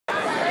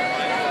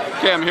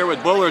Okay, I'm here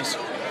with Bullard's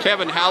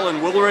Kevin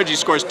Howland-Woolridge. He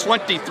scores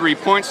 23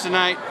 points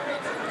tonight.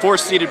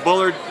 4th-seeded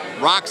Bullard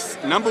rocks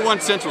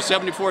 #1 Central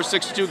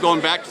 74-62, going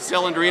back to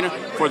Selland Arena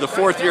for the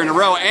 4th year in a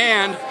row,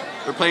 and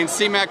they're playing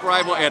CMAC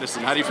rival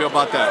Edison. How do you feel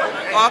about that?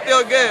 Oh, I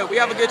feel good. We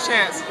have a good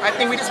chance. I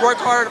think we just work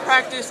hard to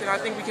practice, and I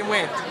think we can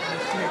win.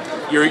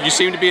 You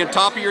seem to be on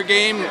top of your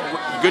game.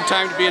 Good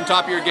time to be on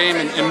top of your game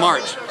in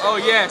March. Oh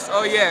yes,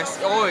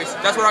 always.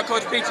 That's what our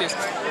coach preaches.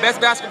 Best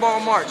basketball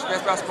in March.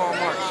 Best basketball in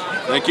March.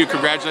 Thank you.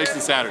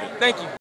 Congratulations Saturday. Thank you.